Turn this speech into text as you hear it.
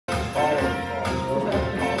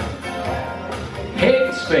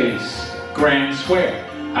space, grand square,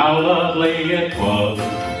 how lovely it was.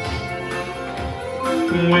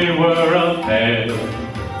 We were a pair,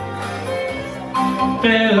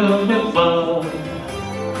 filled with love.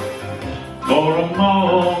 For a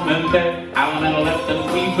moment there, Alan and I left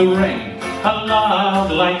and weaved the ring. A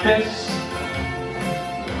love like this,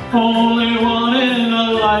 only one in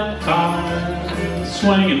a lifetime,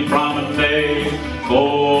 swinging promenade.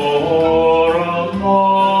 For a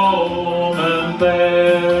moment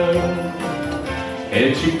there,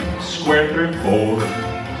 heads you square through four,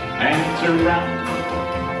 hands around,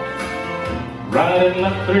 right and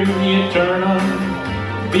left through the eternal,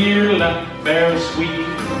 beer left very sweet.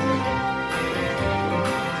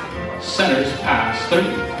 Centers pass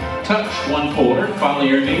through, touch one quarter, follow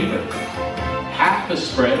your neighbor, half a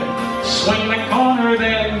spread, swing the corner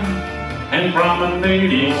there, and promenade,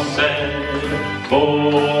 he said.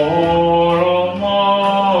 For a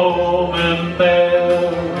moment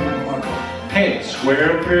there, head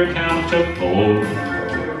square through, count to four,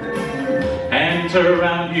 hands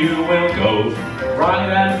around you will go, right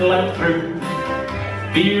and left through,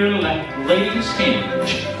 beer left, ladies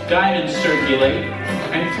hinge, diamonds circulate,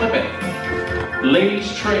 and flip it.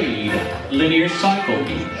 Ladies trade, linear cycle,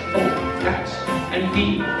 each four, pass, and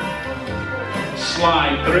beat.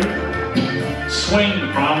 Slide through,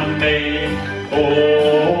 swing promenade,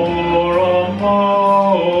 for a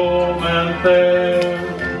moment there.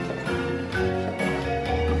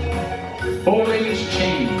 Four ladies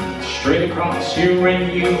change, straight across your ring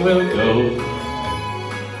you will go.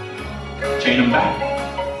 Chain them back.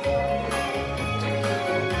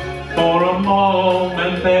 For a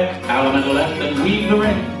moment there, Alan and left and weave the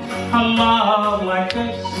ring. A love like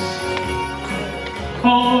this,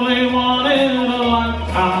 only one in a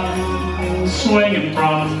lifetime, swinging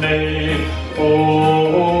promenade.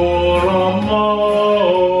 For a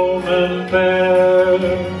moment there,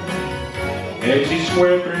 heads you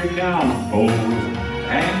square through, count four,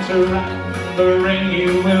 hands around the ring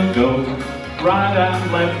you will go, right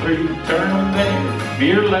and left through, turn them there,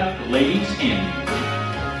 beer left, ladies in.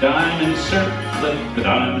 Diamond circle, flip the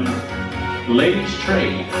diamond, ladies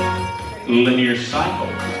trade, linear cycle.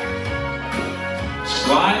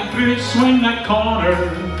 Slide through, swing that corner,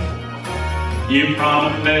 you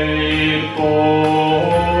promenade.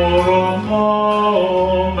 For a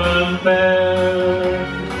moment there,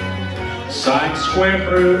 side square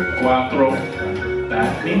through, cuatro,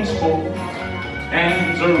 that means four,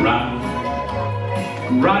 hands around,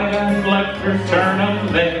 right and left through, turn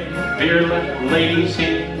them there, beer left, ladies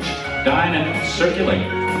hinge, dynamite circulate,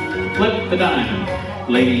 flip the diamond,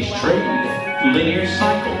 ladies trade, linear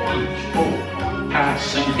cycle, each four,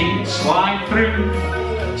 pass and feet, slide through,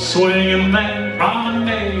 swing and then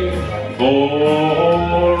promenade.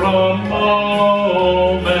 For a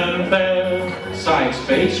moment there, side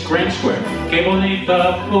space, grand square, que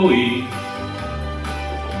bonita fui,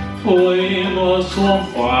 fuimos un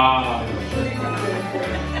far.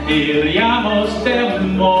 Iríamos de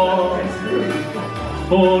amor,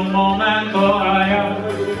 un momento allá,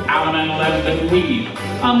 Alan and left and weave,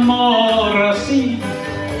 amor así,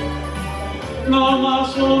 no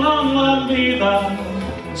más una en la vida,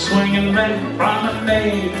 swing and then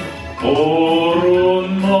promenade. Por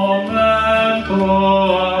un momento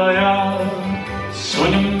allá,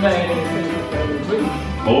 swing and then,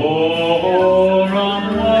 oh.